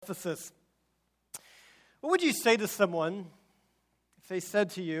Emphasis. What would you say to someone if they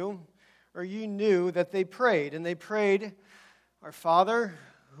said to you, or you knew that they prayed, and they prayed, "Our Father,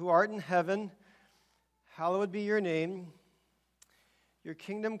 who art in heaven, hallowed be your name. Your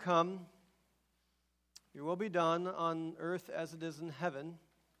kingdom come, your will be done on earth as it is in heaven.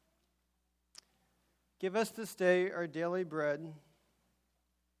 Give us this day our daily bread.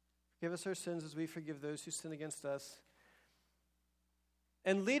 Forgive us our sins as we forgive those who sin against us.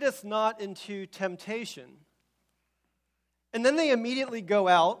 And lead us not into temptation." And then they immediately go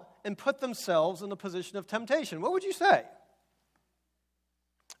out and put themselves in a position of temptation. What would you say?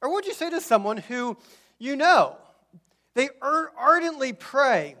 Or what would you say to someone who you know, they ardently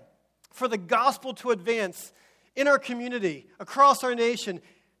pray for the gospel to advance in our community, across our nation,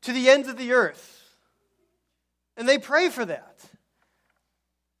 to the ends of the earth? And they pray for that.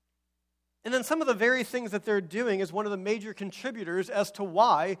 And then some of the very things that they're doing is one of the major contributors as to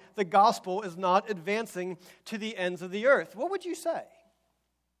why the gospel is not advancing to the ends of the earth. What would you say?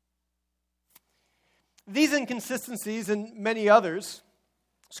 These inconsistencies and many others,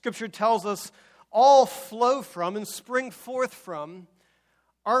 Scripture tells us, all flow from and spring forth from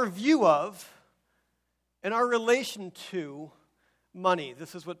our view of and our relation to money.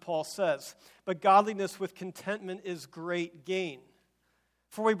 This is what Paul says. "But godliness with contentment is great gain.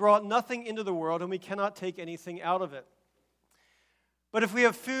 For we brought nothing into the world, and we cannot take anything out of it. But if we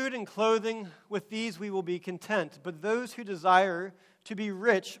have food and clothing, with these we will be content. But those who desire to be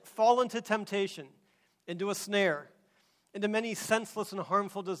rich fall into temptation, into a snare, into many senseless and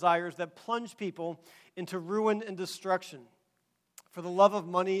harmful desires that plunge people into ruin and destruction. For the love of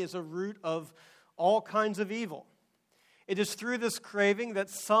money is a root of all kinds of evil. It is through this craving that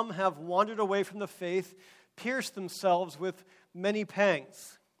some have wandered away from the faith, pierced themselves with many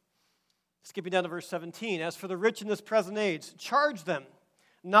pangs." Skipping down to verse 17. "As for the rich in this present age, charge them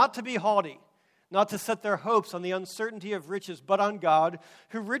not to be haughty, not to set their hopes on the uncertainty of riches, but on God,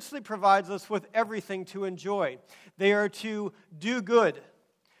 who richly provides us with everything to enjoy. They are to do good,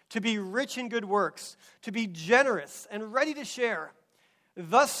 to be rich in good works, to be generous and ready to share,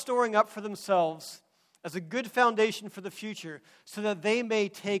 thus storing up for themselves as a good foundation for the future, so that they may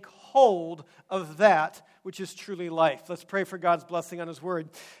take hold of that which is truly life." Let's pray for God's blessing on His Word.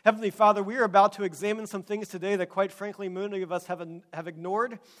 Heavenly Father, we are about to examine some things today that, quite frankly, many of us have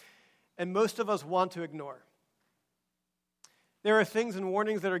ignored, and most of us want to ignore. There are things and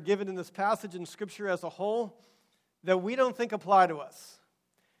warnings that are given in this passage in Scripture as a whole that we don't think apply to us.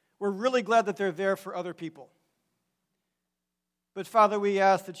 We're really glad that they're there for other people. But Father, we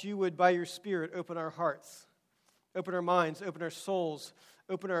ask that you would, by your Spirit, open our hearts, open our minds, open our souls,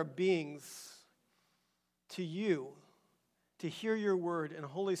 open our beings to you, to hear your word. And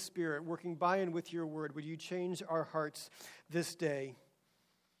Holy Spirit, working by and with your word, would you change our hearts this day?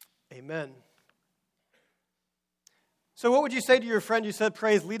 Amen. So what would you say to your friend who said,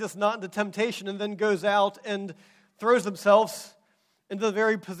 "Praise, lead us not into temptation," and then goes out and throws themselves into the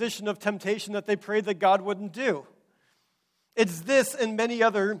very position of temptation that they prayed that God wouldn't do? It's this and many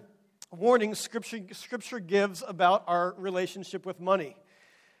other warnings Scripture gives about our relationship with money.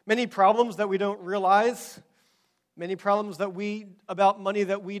 Many problems that we don't realize, many problems about money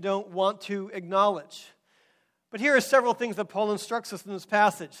that we don't want to acknowledge. But here are several things that Paul instructs us in this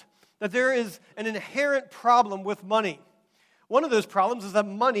passage. That there is an inherent problem with money. One of those problems is that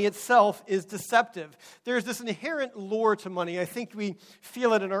money itself is deceptive. There's this inherent lure to money. I think we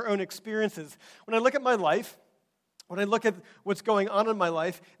feel it in our own experiences. When I look at my life, when I look at what's going on in my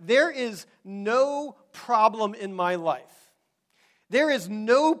life, there is no problem in my life. There is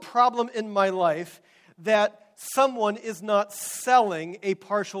no problem in my life that someone is not selling a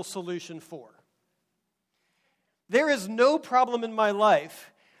partial solution for. There is no problem in my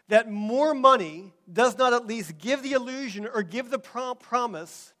life that more money does not at least give the illusion or give the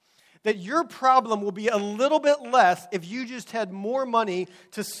promise that your problem will be a little bit less if you just had more money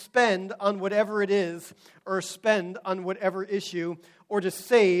to spend on whatever it is, or spend on whatever issue, or to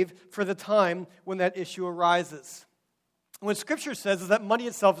save for the time when that issue arises. What Scripture says is that money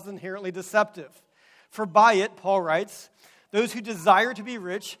itself is inherently deceptive. "For by it," Paul writes, "those who desire to be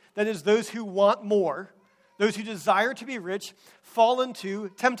rich," that is, those who want more, those who desire to be rich, "fall into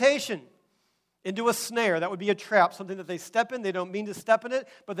temptation," into a snare. That would be a trap, something that they step in. They don't mean to step in it,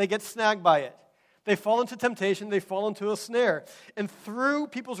 but they get snagged by it. They fall into temptation. They fall into a snare. And through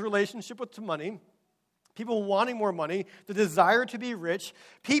people's relationship with money, people wanting more money, the desire to be rich,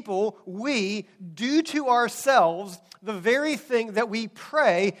 we do to ourselves the very thing that we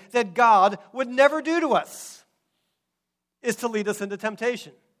pray that God would never do to us, is to lead us into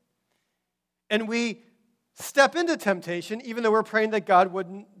temptation. And we step into temptation, even though we're praying that God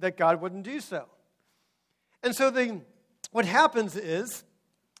wouldn't do so. And so what happens is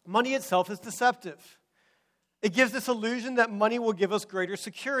money itself is deceptive. It gives this illusion that money will give us greater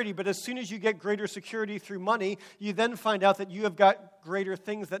security, but as soon as you get greater security through money, you then find out that you have got greater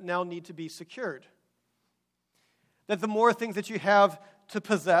things that now need to be secured. That the more things that you have to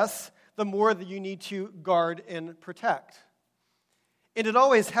possess, the more that you need to guard and protect. And it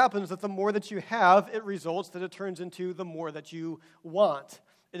always happens that the more that you have, it results that it turns into the more that you want.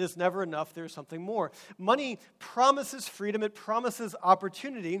 It is never enough. There's something more. Money promises freedom. It promises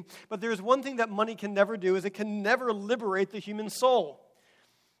opportunity. But there's one thing that money can never do is it can never liberate the human soul.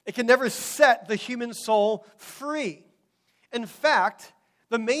 It can never set the human soul free. In fact,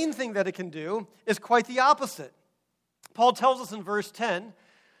 the main thing that it can do is quite the opposite. Paul tells us in verse 10,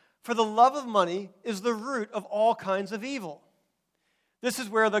 "For the love of money is the root of all kinds of evil." This is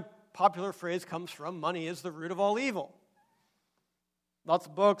where the popular phrase comes from, money is the root of all evil. Lots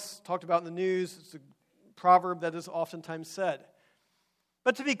of books talked about in the news. It's a proverb that is oftentimes said.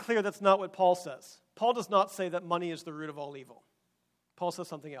 But to be clear, that's not what Paul says. Paul does not say that money is the root of all evil. Paul says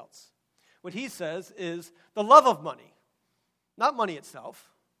something else. What he says is the love of money, not money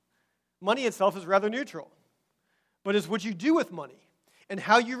itself. Money itself is rather neutral, but is what you do with money and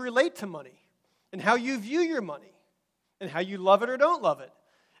how you relate to money and how you view your money and how you love it or don't love it.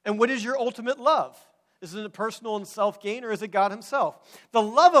 And what is your ultimate love? Is it personal and self-gain, or is it God himself? The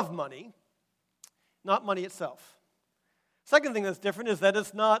love of money, not money itself. Second thing that's different is that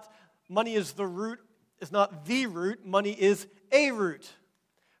it's not money is the root, is not the root, money is a root.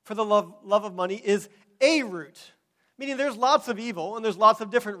 For the love of money is a root. Meaning there's lots of evil, and there's lots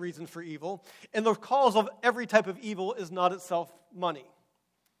of different reasons for evil, and the cause of every type of evil is not itself money.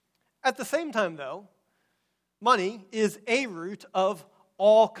 At the same time, though, money is a root of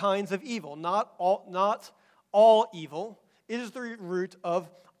all kinds of evil. Not all evil. It is the root of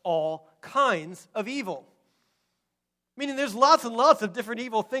all kinds of evil. Meaning there's lots and lots of different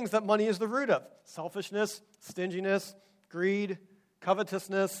evil things that money is the root of. Selfishness, stinginess, greed,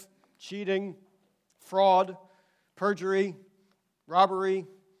 covetousness, cheating, fraud, perjury, robbery,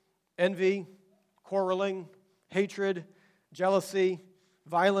 envy, quarreling, hatred, jealousy,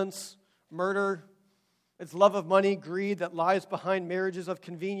 violence, murder. It's love of money, greed that lies behind marriages of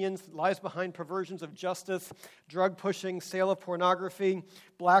convenience, lies behind perversions of justice, drug pushing, sale of pornography,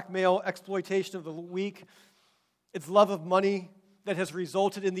 blackmail, exploitation of the weak. It's love of money that has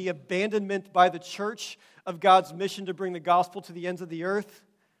resulted in the abandonment by the church of God's mission to bring the gospel to the ends of the earth.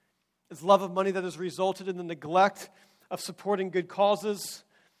 It's love of money that has resulted in the neglect of supporting good causes.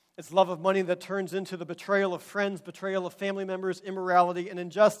 It's love of money that turns into the betrayal of friends, betrayal of family members, immorality, and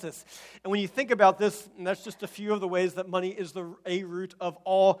injustice. And when you think about this, and that's just a few of the ways that money is a root of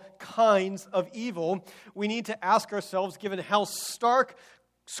all kinds of evil, we need to ask ourselves, given how stark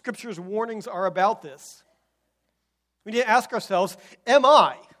Scripture's warnings are about this, we need to ask ourselves,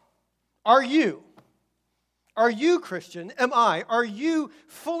 are you, Christian, are you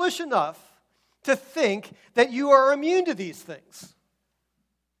foolish enough to think that you are immune to these things?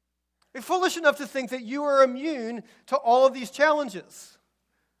 Are you foolish enough to think that you are immune to all of these challenges,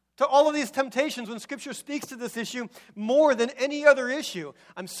 to all of these temptations when Scripture speaks to this issue more than any other issue?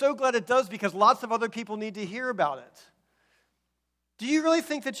 I'm so glad it does because lots of other people need to hear about it. Do you really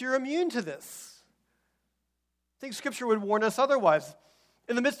think that you're immune to this? I think Scripture would warn us otherwise.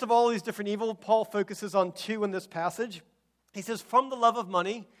 In the midst of all of these different evil, Paul focuses on two in this passage. He says, from the love of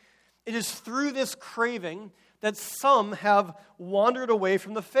money, it is through this craving that some have wandered away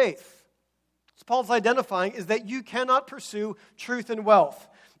from the faith. What Paul's identifying is that you cannot pursue truth and wealth.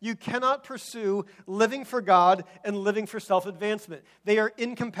 You cannot pursue living for God and living for self-advancement. They are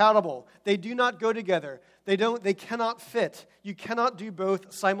incompatible. They do not go together. They cannot fit. You cannot do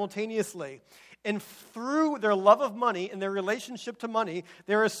both simultaneously. And through their love of money and their relationship to money,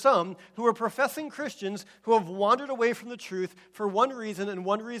 there are some who are professing Christians who have wandered away from the truth for one reason and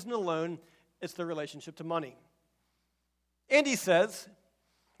one reason alone. It's their relationship to money. And he says,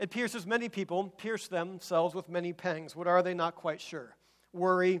 it pierces many people, pierce themselves with many pangs. What are they? Not quite sure.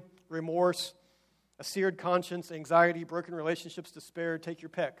 Worry, remorse, a seared conscience, anxiety, broken relationships, despair, take your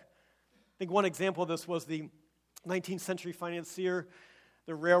pick. I think one example of this was the 19th century financier,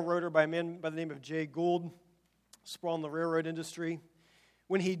 the railroader by a man by the name of Jay Gould, sprawled in the railroad industry.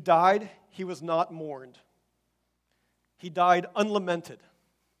 When he died, he was not mourned. He died unlamented.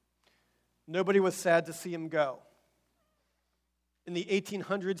 Nobody was sad to see him go. In the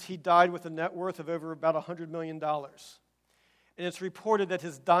 1800s, he died with a net worth of over about $100 million. And it's reported that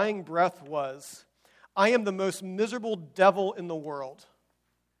his dying breath was, "I am the most miserable devil in the world."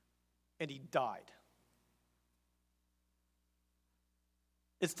 And he died.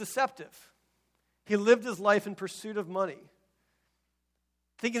 It's deceptive. He lived his life in pursuit of money,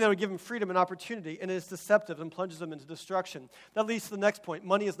 thinking that would give him freedom and opportunity, and it's deceptive and plunges him into destruction. That leads to the next point.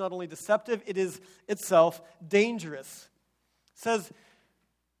 Money is not only deceptive, it is itself dangerous. It says,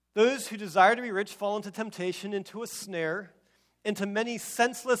 those who desire to be rich fall into temptation, into a snare, into many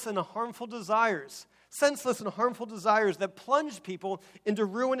senseless and harmful desires. Senseless and harmful desires that plunge people into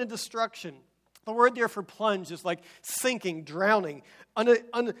ruin and destruction. The word there for plunge is like sinking, drowning,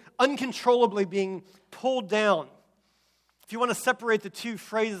 uncontrollably being pulled down. If you want to separate the two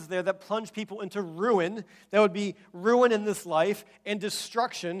phrases there that plunge people into ruin, that would be ruin in this life, and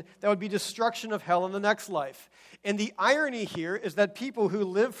destruction, that would be destruction of hell in the next life. And the irony here is that people who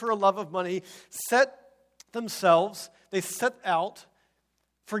live for a love of money set out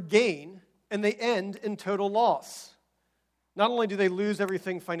for gain, and they end in total loss. Not only do they lose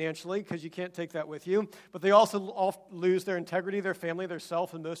everything financially, because you can't take that with you, but they also lose their integrity, their family, their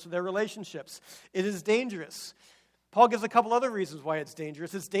self, and most of their relationships. It is dangerous. Paul gives a couple other reasons why it's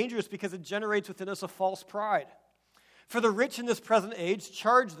dangerous. It's dangerous because it generates within us a false pride. For the rich in this present age,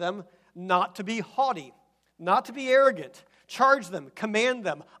 charge them not to be haughty, not to be arrogant. Charge them, command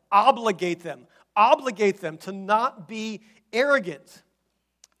them, obligate them to not be arrogant.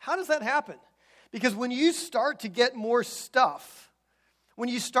 How does that happen? Because when you start to get more stuff, when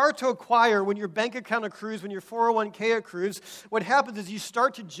you start to acquire, when your bank account accrues, when your 401k accrues, what happens is you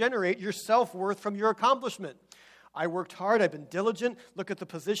start to generate your self-worth from your accomplishment. I worked hard, I've been diligent, look at the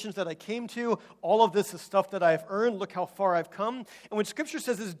positions that I came to, all of this is stuff that I've earned, look how far I've come. And what Scripture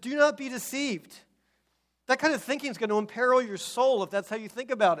says is, do not be deceived. That kind of thinking is going to imperil your soul if that's how you think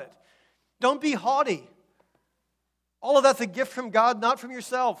about it. Don't be haughty. All of that's a gift from God, not from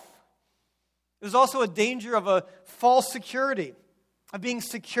yourself. There's also a danger of a false security, of being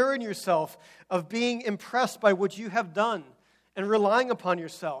secure in yourself, of being impressed by what you have done and relying upon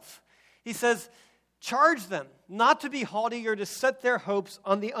yourself. He says, charge them not to be haughty or to set their hopes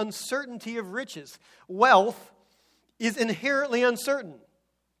on the uncertainty of riches. Wealth is inherently uncertain.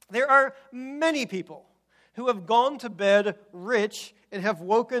 There are many people who have gone to bed rich and have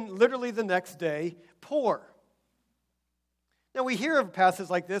woken literally the next day poor. Now, we hear of passages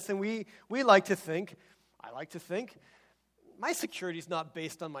like this, and I like to think, my security is not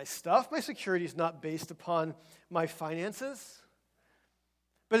based on my stuff. My security is not based upon my finances.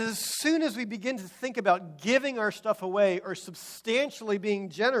 But as soon as we begin to think about giving our stuff away or substantially being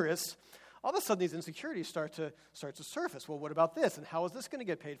generous, all of a sudden these insecurities start to surface. Well, what about this? And how is this going to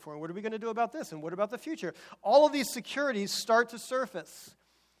get paid for? And what are we going to do about this? And what about the future? All of these securities start to surface,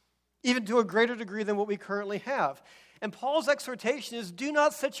 even to a greater degree than what we currently have. And Paul's exhortation is, do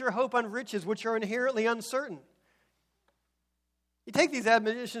not set your hope on riches, which are inherently uncertain. You take these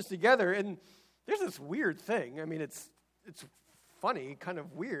admonitions together, and there's this weird thing. I mean, it's funny, kind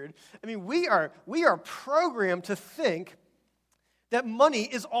of weird. I mean, we are programmed to think that money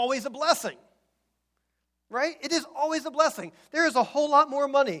is always a blessing, right? It is always a blessing. There is a whole lot more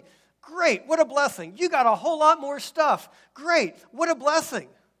money. Great, what a blessing. You got a whole lot more stuff. Great, what a blessing.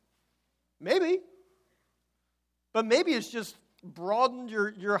 Maybe. But maybe it's just broadened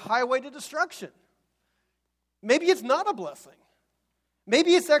your highway to destruction. Maybe it's not a blessing.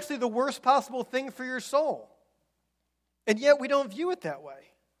 Maybe it's actually the worst possible thing for your soul. And yet we don't view it that way.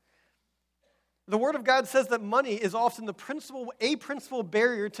 The Word of God says that money is often a principal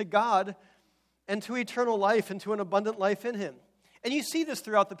barrier to God and to eternal life and to an abundant life in Him. And you see this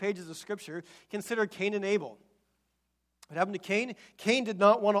throughout the pages of Scripture. Consider Cain and Abel. What happened to Cain? Cain did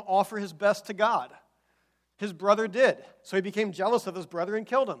not want to offer his best to God. His brother did. So he became jealous of his brother and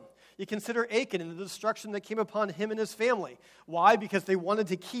killed him. You consider Achan and the destruction that came upon him and his family. Why? Because they wanted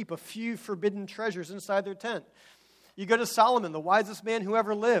to keep a few forbidden treasures inside their tent. You go to Solomon, the wisest man who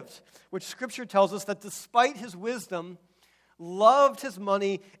ever lived, which Scripture tells us that despite his wisdom, loved his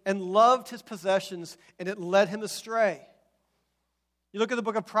money and loved his possessions, and it led him astray. You look at the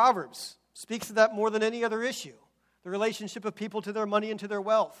book of Proverbs, speaks to that more than any other issue, the relationship of people to their money and to their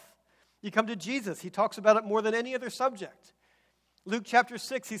wealth. You come to Jesus, he talks about it more than any other subject. Luke chapter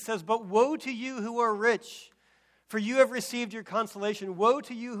 6, he says, "But woe to you who are rich, for you have received your consolation. Woe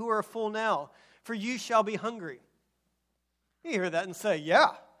to you who are full now, for you shall be hungry." You hear that and say,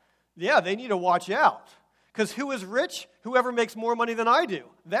 yeah, they need to watch out. Because who is rich? Whoever makes more money than I do.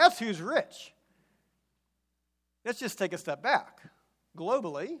 That's who's rich. Let's just take a step back.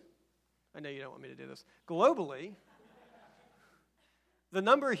 Globally, I know you don't want me to do this. Globally, the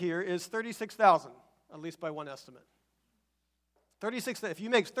number here is 36,000, at least by one estimate. If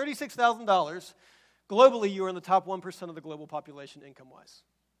you make $36,000, globally you are in the top 1% of the global population income-wise.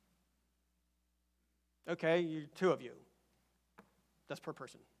 Okay, two of you. That's per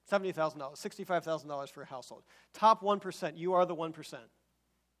person. $70,000, $65,000 for a household. Top 1%, you are the 1%. That's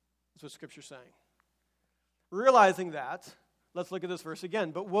what Scripture's saying. Realizing that, let's look at this verse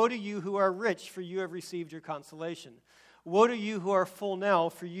again. But woe to you who are rich, for you have received your consolation. Woe to you who are full now,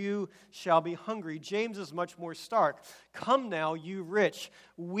 for you shall be hungry. James is much more stark. Come now, you rich,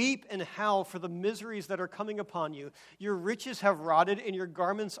 weep and howl for the miseries that are coming upon you. Your riches have rotted, and your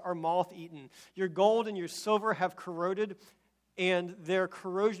garments are moth-eaten. Your gold and your silver have corroded, and their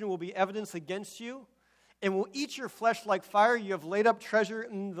corrosion will be evidence against you, and will eat your flesh like fire. You have laid up treasure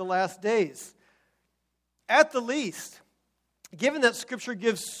in the last days. At the least, given that Scripture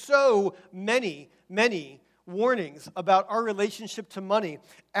gives so many warnings about our relationship to money,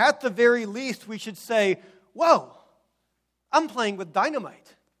 at the very least we should say, whoa, I'm playing with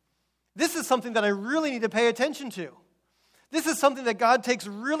dynamite. This is something that I really need to pay attention to. This is something that God takes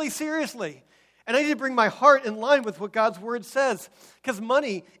really seriously. And I need to bring my heart in line with what God's Word says, because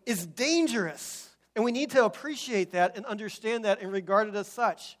money is dangerous. And we need to appreciate that and understand that and regard it as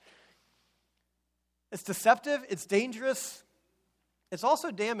such. It's deceptive, it's dangerous, it's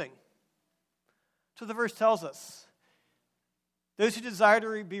also damning. So the verse tells us, those who desire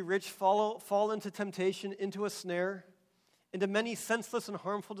to be rich fall into temptation, into a snare, into many senseless and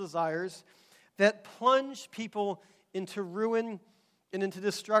harmful desires that plunge people into ruin and into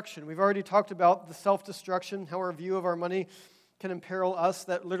destruction. We've already talked about the self-destruction, how our view of our money can imperil us,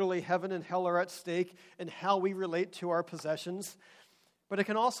 that literally heaven and hell are at stake, and how we relate to our possessions. But it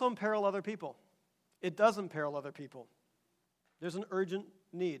can also imperil other people. It does imperil other people. There's an urgent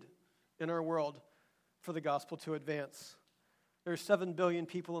need in our world for the gospel to advance. There are 7 billion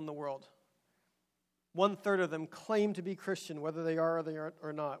people in the world. 1/3 of them claim to be Christian, whether they are or they aren't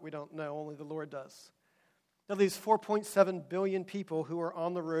or not. We don't know, only the Lord does. That leaves 4.7 billion people who are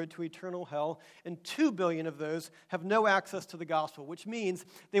on the road to eternal hell, and 2 billion of those have no access to the gospel, which means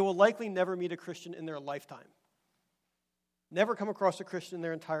they will likely never meet a Christian in their lifetime. Never come across a Christian in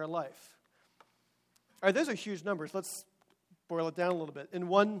their entire life. All right, those are huge numbers. Let's boil it down a little bit. In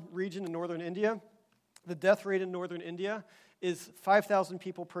one region in northern India, the death rate in northern India is 5,000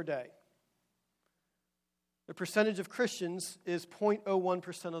 people per day. The percentage of Christians is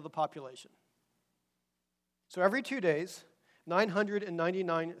 0.01% of the population. So every 2 days,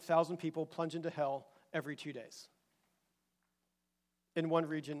 999,000 people plunge into hell every 2 days in one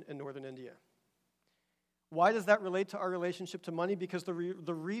region in northern India. Why does that relate to our relationship to money? Because the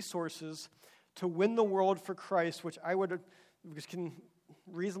resources to win the world for Christ, which can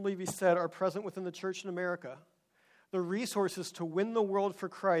reasonably be said are present within the church in America, the resources to win the world for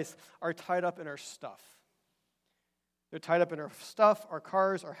Christ are tied up in our stuff. They're tied up in our stuff, our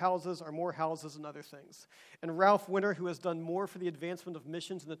cars, our houses, our more houses, and other things. And Ralph Winter, who has done more for the advancement of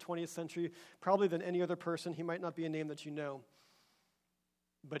missions in the 20th century, probably than any other person, he might not be a name that you know,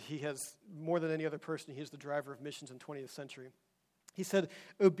 but he has, more than any other person, he is the driver of missions in the 20th century. He said,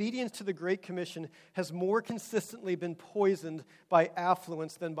 obedience to the Great Commission has more consistently been poisoned by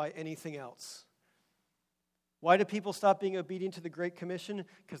affluence than by anything else. Why do people stop being obedient to the Great Commission?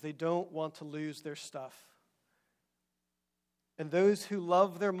 Because they don't want to lose their stuff. And those who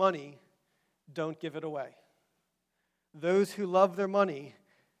love their money don't give it away. Those who love their money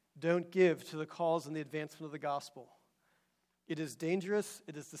don't give to the cause and the advancement of the gospel. It is dangerous,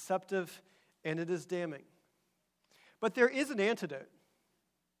 it is deceptive, and it is damning. But there is an antidote.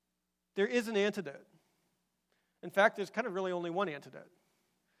 There is an antidote. In fact, there's kind of really only one antidote.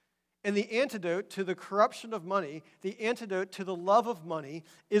 And the antidote to the corruption of money, the antidote to the love of money,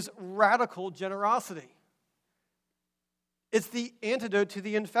 is radical generosity. It's the antidote to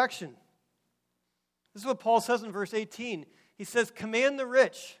the infection. This is what Paul says in verse 18. He says, command the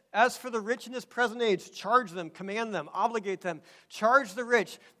rich. As for the rich in this present age, charge them, command them, obligate them. Charge the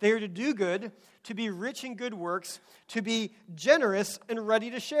rich. They are to do good, to be rich in good works, to be generous and ready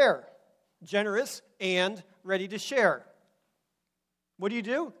to share. Generous and ready to share. What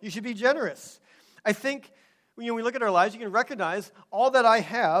do? You should be generous. I think when we look at our lives, you can recognize all that I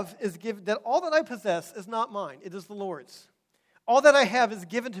have is given, that all that I possess is not mine. It is the Lord's. All that I have is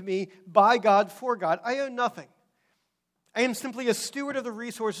given to me by God, for God. I own nothing. I am simply a steward of the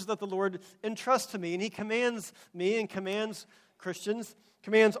resources that the Lord entrusts to me, and He commands me and commands Christians,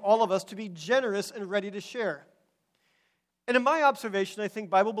 commands all of us to be generous and ready to share. And in my observation, I think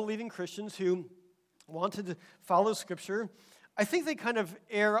Bible-believing Christians who want to follow Scripture, I think they kind of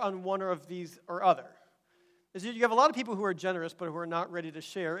err on one of these or other. You have a lot of people who are generous but who are not ready to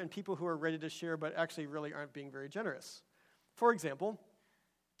share, and people who are ready to share but actually really aren't being very generous. For example,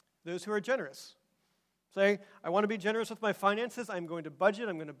 those who are generous. Say, I want to be generous with my finances. I'm going to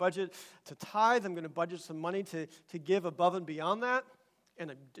budget to tithe. I'm going to budget some money to give above and beyond that.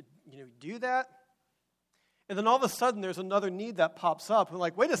 And do that. And then all of a sudden, there's another need that pops up. And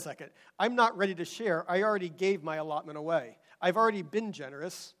like, wait a second, I'm not ready to share. I already gave my allotment away. I've already been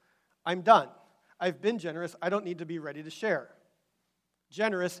generous. I'm done. I've been generous. I don't need to be ready to share.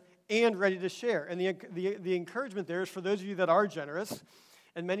 Generous and ready to share. And the encouragement there is for those of you that are generous,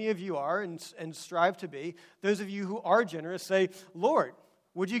 and many of you are and strive to be, those of you who are generous say, Lord,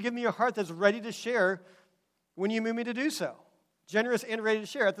 would you give me a heart that's ready to share when you move me to do so? Generous and ready to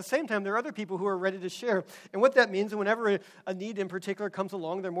share. At the same time, there are other people who are ready to share. And what that means, and whenever a need in particular comes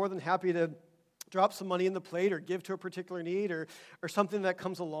along, they're more than happy to drop some money in the plate or give to a particular need or something that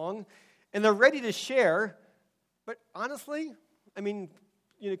comes along. And they're ready to share, but honestly,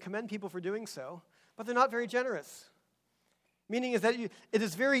 commend people for doing so, but they're not very generous. Meaning is that it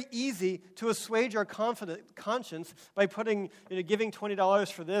is very easy to assuage our conscience by giving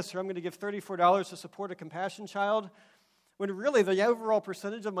 $20 for this, or I'm going to give $34 to support a compassion child, when really the overall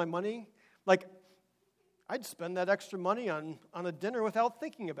percentage of my money, I'd spend that extra money on a dinner without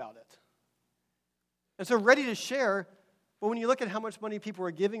thinking about it. And so ready to share, but when you look at how much money people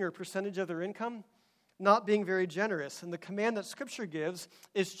are giving or a percentage of their income, not being very generous. And the command that Scripture gives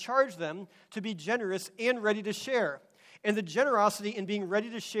is charge them to be generous and ready to share. And the generosity in being ready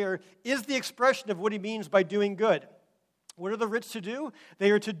to share is the expression of what he means by doing good. What are the rich to do? They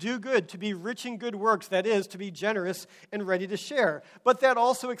are to do good, to be rich in good works, that is, to be generous and ready to share. But that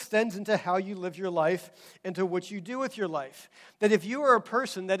also extends into how you live your life and to what you do with your life. That if you are a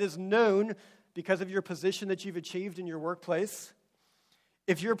person that is known because of your position that you've achieved in your workplace,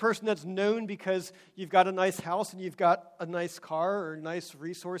 if you're a person that's known because you've got a nice house and you've got a nice car or nice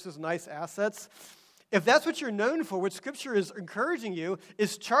resources, nice assets, if that's what you're known for, what Scripture is encouraging you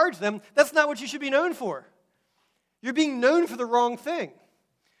is charge them, that's not what you should be known for. You're being known for the wrong thing.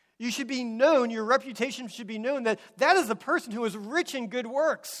 You should be known, your reputation should be known that is a person who is rich in good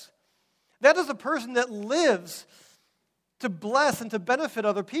works. That is a person that lives to bless and to benefit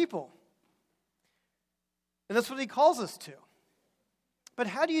other people. And that's what he calls us to. But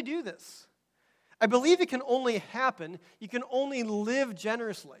how do you do this? I believe it can only happen, you can only live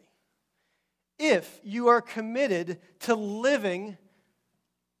generously if you are committed to living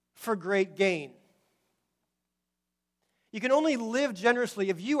for great gain. You can only live generously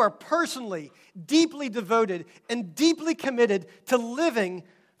if you are personally, deeply devoted, and deeply committed to living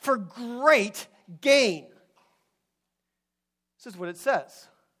for great gain. This is what it says.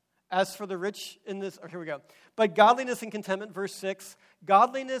 As for the rich in this, here we go. But godliness and contentment, verse 6,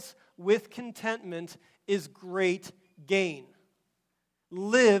 godliness with contentment is great gain.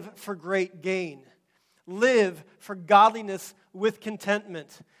 Live for great gain. Live for godliness with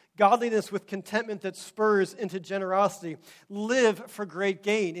contentment. Godliness with contentment that spurs into generosity. Live for great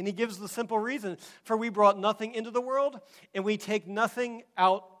gain. And he gives the simple reason, for we brought nothing into the world, and we take nothing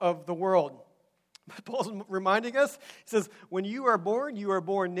out of the world. But Paul's reminding us, he says, when you are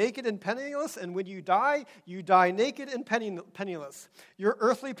born naked and penniless, and when you die naked and penniless. Your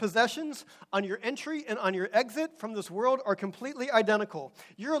earthly possessions on your entry and on your exit from this world are completely identical.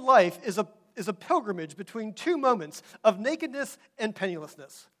 Your life is a pilgrimage between two moments of nakedness and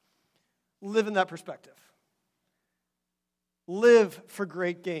pennilessness. Live in that perspective. Live for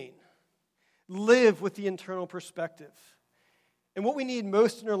great gain. Live with the internal perspective. And what we need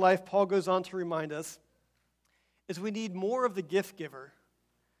most in our life, Paul goes on to remind us, is we need more of the gift giver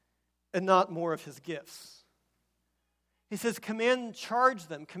and not more of his gifts. He says, charge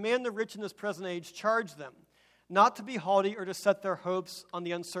them, command the rich in this present age, charge them, not to be haughty or to set their hopes on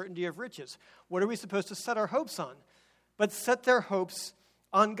the uncertainty of riches. What are we supposed to set our hopes on? But set their hopes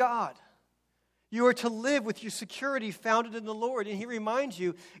on God. You are to live with your security founded in the Lord. And he reminds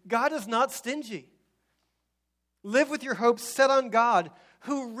you, God is not stingy. Live with your hopes set on God,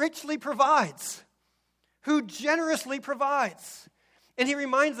 who richly provides, who generously provides. And he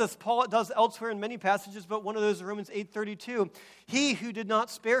reminds us, Paul does elsewhere in many passages, but one of those is Romans 8:32. He who did not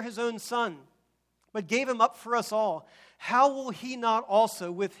spare his own son, but gave him up for us all, how will he not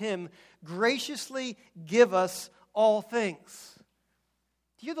also with him graciously give us all things?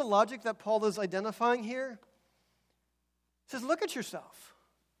 Do you hear the logic that Paul is identifying here? He says, look at yourself.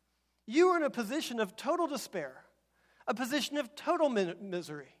 You are in a position of total despair, a position of total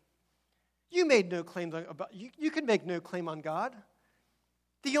misery. You made no claim you could make no claim on God.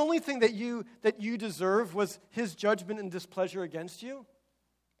 The only thing that you deserved was his judgment and displeasure against you.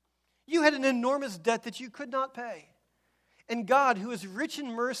 You had an enormous debt that you could not pay. And God, who is rich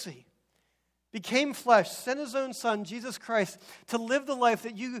in mercy, became flesh, sent his own son, Jesus Christ, to live the life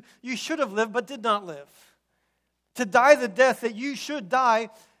that you should have lived but did not live. To die the death that you should die,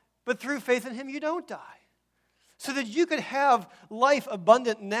 but through faith in him you don't die. so that you could have life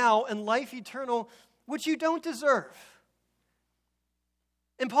abundant now and life eternal, which you don't deserve.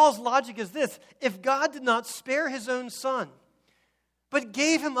 And Paul's logic is this: if God did not spare his own Son, but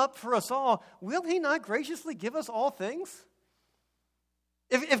gave him up for us all, will he not graciously give us all things?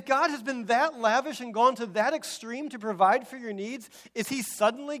 If God has been that lavish and gone to that extreme to provide for your needs, is he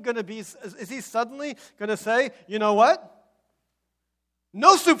suddenly going to say, you know what?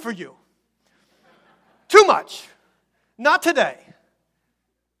 No soup for you. Too much. Not today.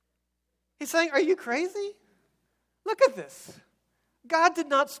 He's saying, are you crazy? Look at this. God did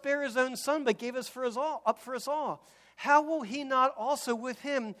not spare his own Son, but gave us up for us all. How will he not also with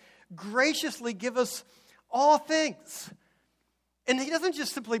him graciously give us all things? And he doesn't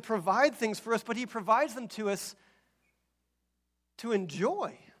just simply provide things for us, but he provides them to us to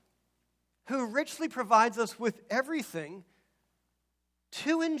enjoy. Who richly provides us with everything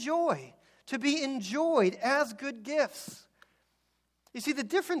to enjoy, to be enjoyed as good gifts. You see, the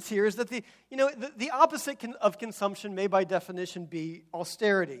difference here is that the opposite of consumption may by definition be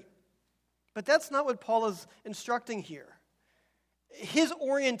austerity. But that's not what Paul is instructing here. His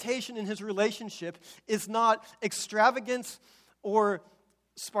orientation in his relationship is not extravagance or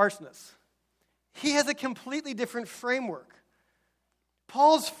sparseness. He has a completely different framework.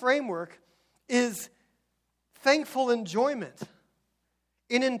 Paul's framework is thankful enjoyment,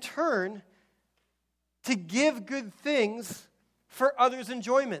 and in turn, to give good things for others'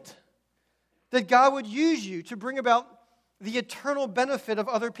 enjoyment. That God would use you to bring about the eternal benefit of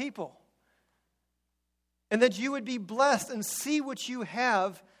other people. And that you would be blessed and see what you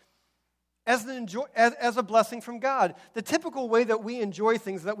have as a blessing from God. The typical way that we enjoy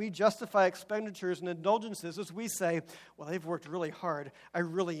things, that we justify expenditures and indulgences, is we say, well, they've worked really hard. I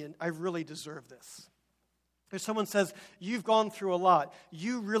really deserve this. If someone says, you've gone through a lot,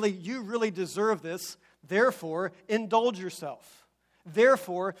 you really deserve this, therefore indulge yourself.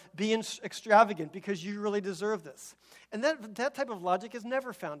 Therefore be extravagant because you really deserve this. And that type of logic is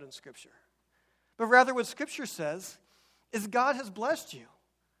never found in Scripture. But rather what Scripture says is God has blessed you.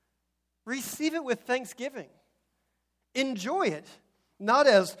 Receive it with thanksgiving. Enjoy it, not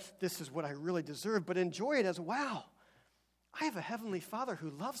as this is what I really deserve, but enjoy it as, wow, I have a heavenly Father who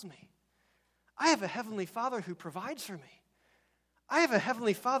loves me. I have a heavenly Father who provides for me. I have a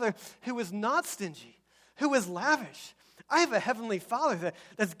heavenly Father who is not stingy, who is lavish. I have a heavenly Father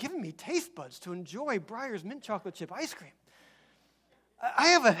that's given me taste buds to enjoy Breyer's mint chocolate chip ice cream. I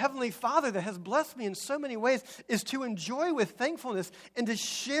have a heavenly Father that has blessed me in so many ways, is to enjoy with thankfulness and to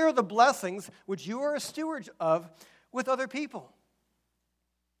share the blessings which you are a steward of with other people.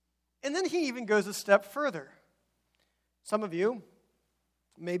 And then he even goes a step further. Some of you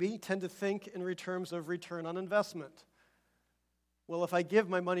maybe tend to think in terms of return on investment. Well, if I give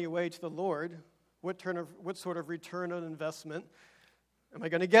my money away to the Lord, what sort of return on investment am I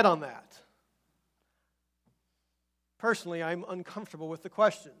going to get on that? Personally, I'm uncomfortable with the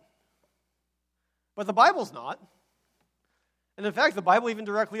question. But the Bible's not. And in fact, the Bible even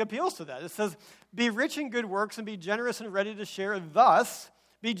directly appeals to that. It says, be rich in good works and be generous and ready to share. Thus,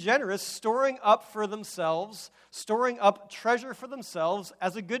 be generous, storing up for themselves, storing up treasure for themselves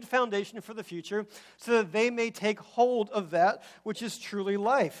as a good foundation for the future, so that they may take hold of that which is truly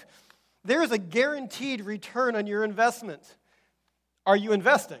life. There is a guaranteed return on your investment. Are you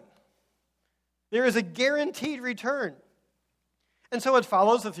investing? There is a guaranteed return. And so it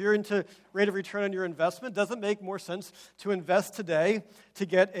follows, if you're into rate of return on your investment, does it make more sense to invest today to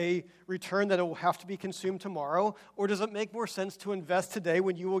get a return that will have to be consumed tomorrow? Or does it make more sense to invest today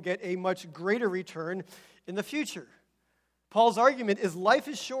when you will get a much greater return in the future? Paul's argument is life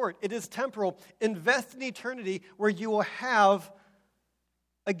is short, it is temporal. Invest in eternity where you will have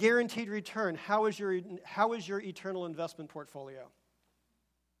a guaranteed return. How is your eternal investment portfolio?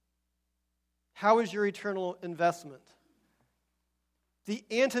 How is your eternal investment? The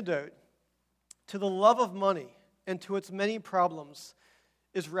antidote to the love of money and to its many problems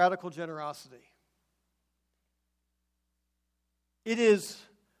is radical generosity. It is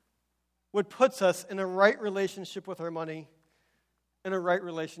what puts us in a right relationship with our money and a right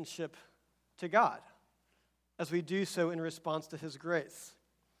relationship to God as we do so in response to His grace.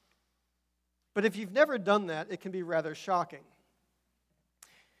 But if you've never done that, it can be rather shocking.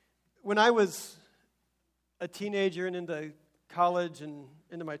 When I was a teenager and into college and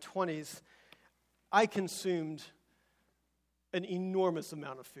into my 20s, I consumed an enormous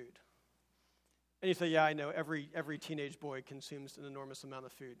amount of food. And you say, yeah, I know, every teenage boy consumes an enormous amount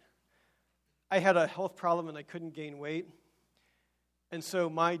of food. I had a health problem and I couldn't gain weight. And so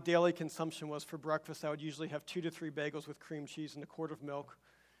my daily consumption was, for breakfast, I would usually have 2 to 3 bagels with cream cheese and a quart of milk.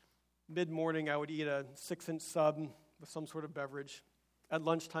 Mid-morning, I would eat a 6-inch sub with some sort of beverage. At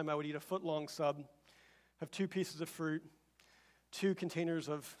lunchtime, I would eat a foot-long sub, have 2 pieces of fruit, 2 containers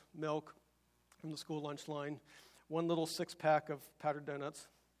of milk from the school lunch line, 1 little 6-pack of powdered donuts.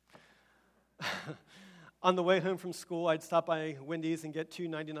 On the way home from school, I'd stop by Wendy's and get 2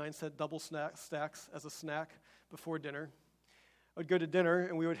 99-cent double stacks as a snack before dinner. I would go to dinner,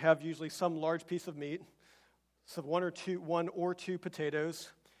 and we would have usually some large piece of meat, so 1 or 2 potatoes,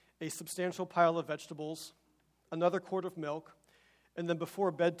 a substantial pile of vegetables, another quart of milk, and then before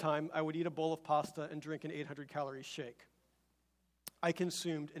bedtime, I would eat a bowl of pasta and drink an 800-calorie shake. I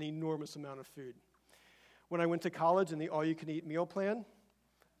consumed an enormous amount of food. When I went to college and the all-you-can-eat meal plan,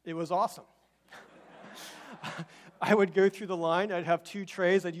 it was awesome. I would go through the line. I'd have 2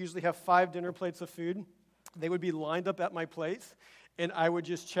 trays. I'd usually have 5 dinner plates of food. They would be lined up at my place, and I would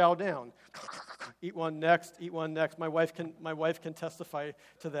just chow down. Eat one next, eat one next. My wife can testify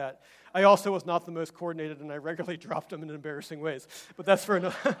to that. I also was not the most coordinated, and I regularly dropped them in embarrassing ways. But that's for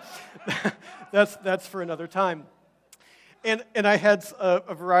another that's for another time. And I had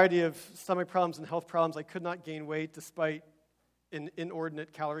a variety of stomach problems and health problems. I could not gain weight despite an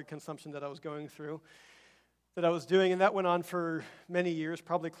inordinate calorie consumption that I was going through, that I was doing, and that went on for many years,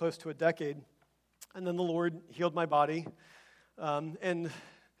 probably close to a decade. And then the Lord healed my body, and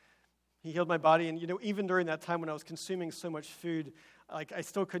He healed my body. And even during that time when I was consuming so much food, I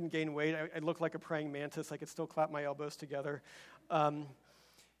still couldn't gain weight. I looked like a praying mantis. I could still clap my elbows together.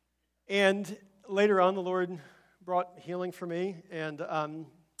 And later on, the Lord brought healing for me and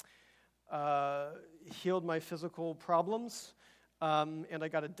healed my physical problems. And I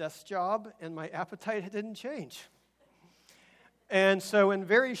got a desk job, and my appetite didn't change. And so in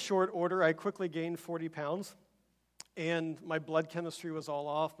very short order, I quickly gained 40 pounds, and my blood chemistry was all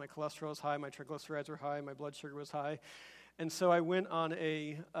off. My cholesterol was high, my triglycerides were high, my blood sugar was high. And so I went on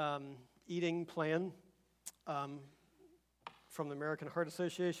a eating plan from the American Heart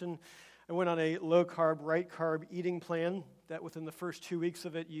Association. I went on a low-carb, right-carb eating plan that within the first 2 weeks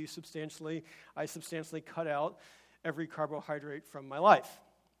of it, I substantially cut out every carbohydrate from my life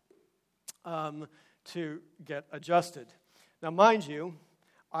to get adjusted. Now, mind you,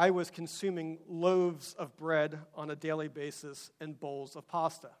 I was consuming loaves of bread on a daily basis and bowls of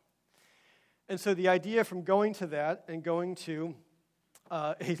pasta. And so the idea from going to that and going to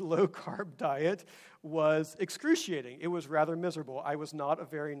a low-carb diet was excruciating. It was rather miserable. I was not a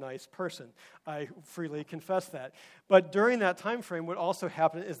very nice person. I freely confess that. But during that time frame, what also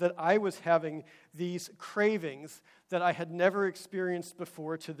happened is that I was having these cravings that I had never experienced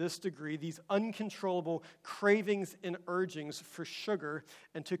before to this degree, these uncontrollable cravings and urgings for sugar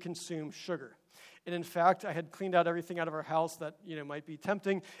and to consume sugar. And in fact, I had cleaned out everything out of our house that, might be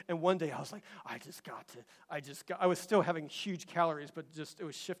tempting. And one day I was like, I was still having huge calories, but it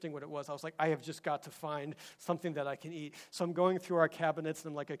was shifting what it was. I was like, I have just got to find something that I can eat. So I'm going through our cabinets, and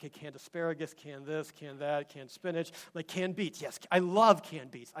I'm like, okay, canned asparagus, canned this, canned that, canned spinach, like canned beets. Yes, I love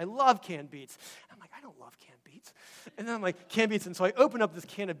canned beets. I love canned beets. And I'm like, I don't love canned beets. And then I'm like, canned beets. And so I open up this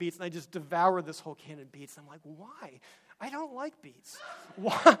can of beets, and I just devour this whole can of beets. And I'm like, why? I don't like beets.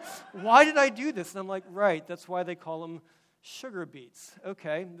 Why did I do this? And I'm like, right, that's why they call them sugar beets.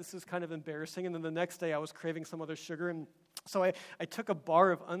 Okay, this is kind of embarrassing. And then the next day I was craving some other sugar. And so I took a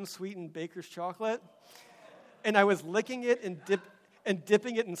bar of unsweetened baker's chocolate, and I was licking it and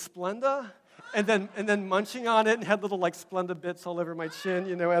dipping it in Splenda, and then munching on it, and had little Splenda bits all over my chin,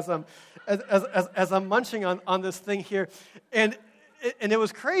 as I'm munching on this thing here. And it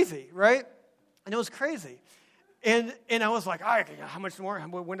was crazy, right? And it was crazy. And I was like, how much more?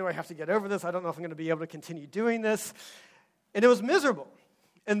 When do I have to get over this? I don't know if I'm going to be able to continue doing this. And it was miserable.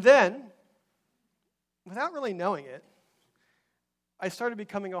 And then, without really knowing it, I started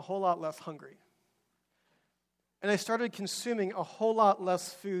becoming a whole lot less hungry. And I started consuming a whole lot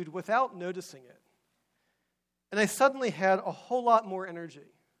less food without noticing it. And I suddenly had a whole lot more energy.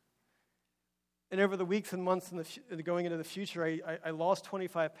 And over the weeks and months going into the future, I lost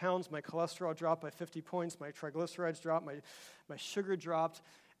 25 pounds. My cholesterol dropped by 50 points. My triglycerides dropped. My sugar dropped.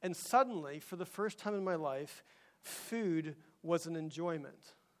 And suddenly, for the first time in my life, food was an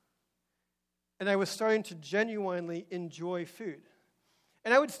enjoyment. And I was starting to genuinely enjoy food.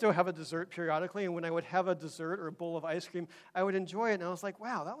 And I would still have a dessert periodically. And when I would have a dessert or a bowl of ice cream, I would enjoy it. And I was like,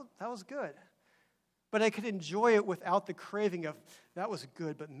 wow, that was good. But I could enjoy it without the craving of, that was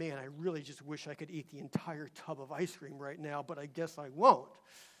good, but man, I really just wish I could eat the entire tub of ice cream right now, but I guess I won't.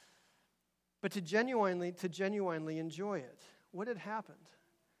 But to genuinely enjoy it, what had happened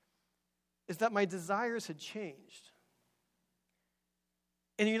is that my desires had changed.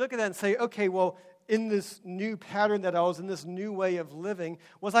 And you look at that and say, okay, well, in this new pattern that I was in, this new way of living,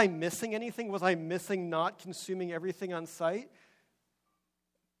 was I missing anything? Was I missing not consuming everything on sight?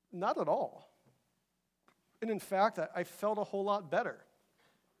 Not at all. And in fact, I felt a whole lot better.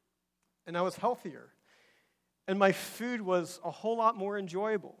 And I was healthier. And my food was a whole lot more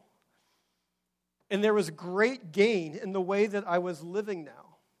enjoyable. And there was great gain in the way that I was living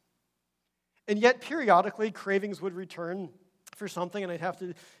now. And yet, periodically, cravings would return for something, and I'd have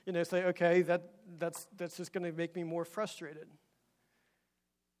to, say, okay, that's just going to make me more frustrated.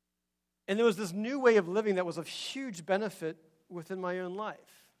 And there was this new way of living that was of huge benefit within my own life.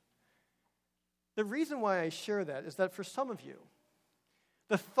 The reason why I share that is that for some of you,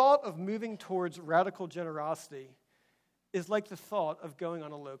 the thought of moving towards radical generosity is like the thought of going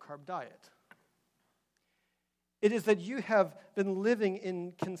on a low-carb diet. It is that you have been living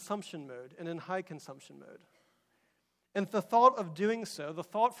in consumption mode and in high consumption mode. And the thought of doing so, the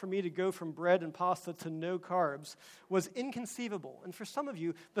thought for me to go from bread and pasta to no carbs was inconceivable. And for some of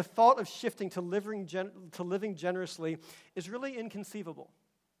you, the thought of shifting to living generously is really inconceivable.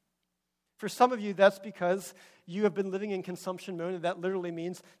 For some of you, that's because you have been living in consumption mode, and that literally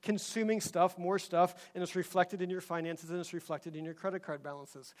means consuming stuff, more stuff, and it's reflected in your finances and it's reflected in your credit card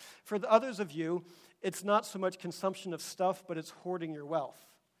balances. For the others of you, it's not so much consumption of stuff, but it's hoarding your wealth.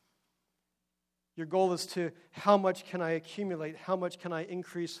 Your goal is to, how much can I accumulate? How much can I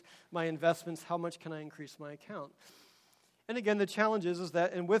increase my investments? How much can I increase my account? And again, the challenge is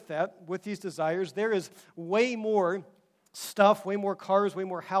that, and with these desires, there is way more stuff, way more cars, way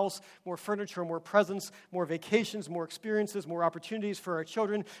more house, more furniture, more presents, more vacations, more experiences, more opportunities for our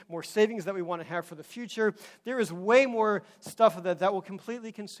children, more savings that we want to have for the future. There is way more stuff that will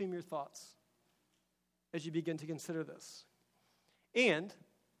completely consume your thoughts as you begin to consider this. And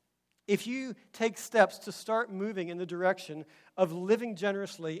if you take steps to start moving in the direction of living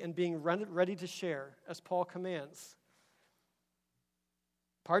generously and being ready to share, as Paul commands,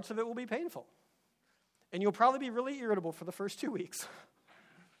 parts of it will be painful. And you'll probably be really irritable for the first 2 weeks.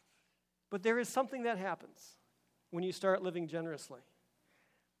 But there is something that happens when you start living generously.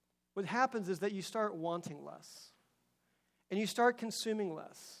 What happens is that you start wanting less. And you start consuming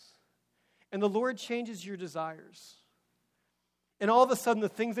less. And the Lord changes your desires. And all of a sudden, the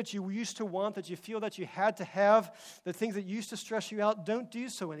things that you used to want, that you feel that you had to have, the things that used to stress you out, don't do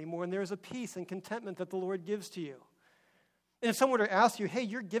so anymore. And there is a peace and contentment that the Lord gives to you. And if someone were to ask you, hey,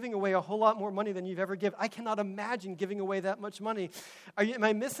 you're giving away a whole lot more money than you've ever given. I cannot imagine giving away that much money. Am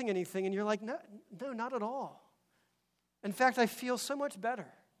I missing anything? And you're like, no, not at all. In fact, I feel so much better.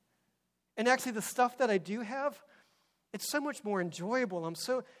 And actually, the stuff that I do have, it's so much more enjoyable. I'm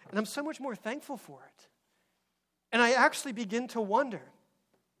so much more thankful for it. And I actually begin to wonder,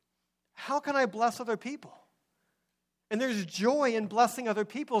 how can I bless other people? And there's joy in blessing other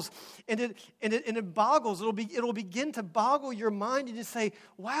people's, and it boggles. It'll begin to boggle your mind, and you say,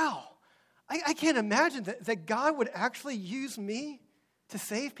 "Wow, I can't imagine that God would actually use me to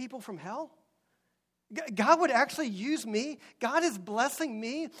save people from hell. God would actually use me. God is blessing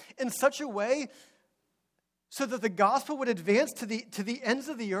me in such a way so that the gospel would advance to the ends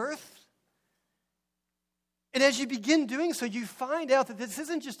of the earth." And as you begin doing so, you find out that this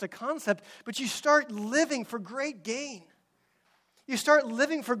isn't just a concept, but you start living for great gain. You start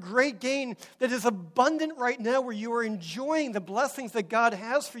living for great gain that is abundant right now, where you are enjoying the blessings that God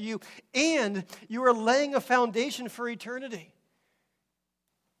has for you, and you are laying a foundation for eternity.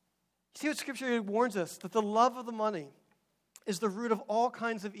 See what Scripture warns us? That the love of the money is the root of all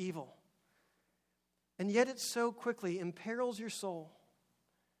kinds of evil. And yet it so quickly imperils your soul.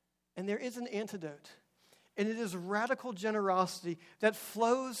 And there is an antidote. And it is radical generosity that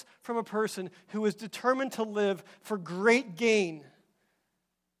flows from a person who is determined to live for great gain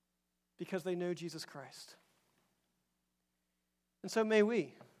because they know Jesus Christ. And so may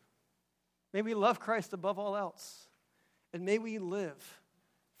we love Christ above all else. And may we live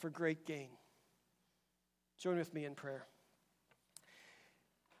for great gain. Join with me in prayer.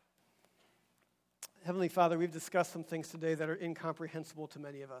 Heavenly Father, we've discussed some things today that are incomprehensible to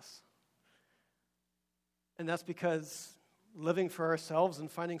many of us. And that's because living for ourselves and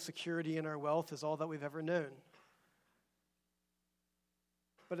finding security in our wealth is all that we've ever known.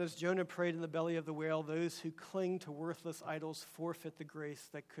 But as Jonah prayed in the belly of the whale, those who cling to worthless idols forfeit the grace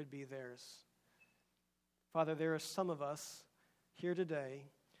that could be theirs. Father, there are some of us here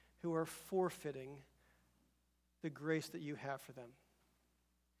today who are forfeiting the grace that you have for them.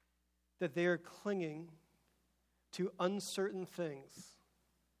 That they are clinging to uncertain things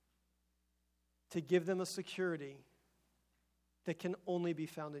to give them a security that can only be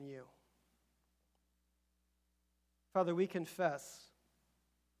found in you. Father, we confess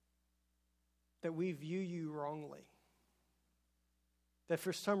that we view you wrongly. That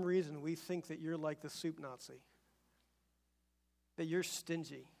for some reason we think that you're like the soup Nazi, that you're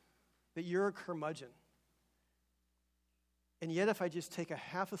stingy, that you're a curmudgeon. And yet if I just take a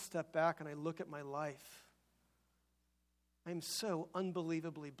half a step back and I look at my life, I'm so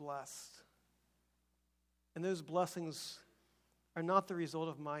unbelievably blessed. And those blessings are not the result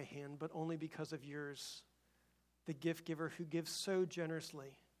of my hand, but only because of yours, the gift giver who gives so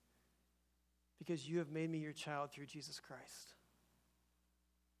generously, because you have made me your child through Jesus Christ.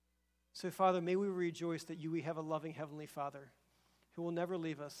 So, Father, may we rejoice that we have a loving Heavenly Father who will never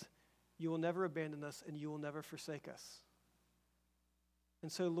leave us, you will never abandon us, and you will never forsake us.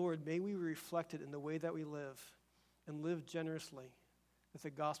 And so, Lord, may we reflect it in the way that we live, and live generously, that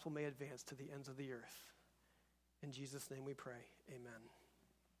the gospel may advance to the ends of the earth. In Jesus' name we pray, amen.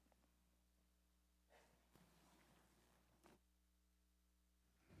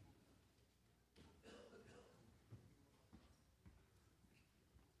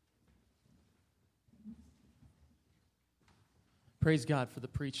 Praise God for the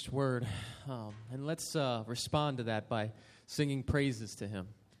preached word. And let's respond to that by singing praises to him.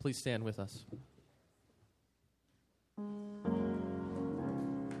 Please stand with us.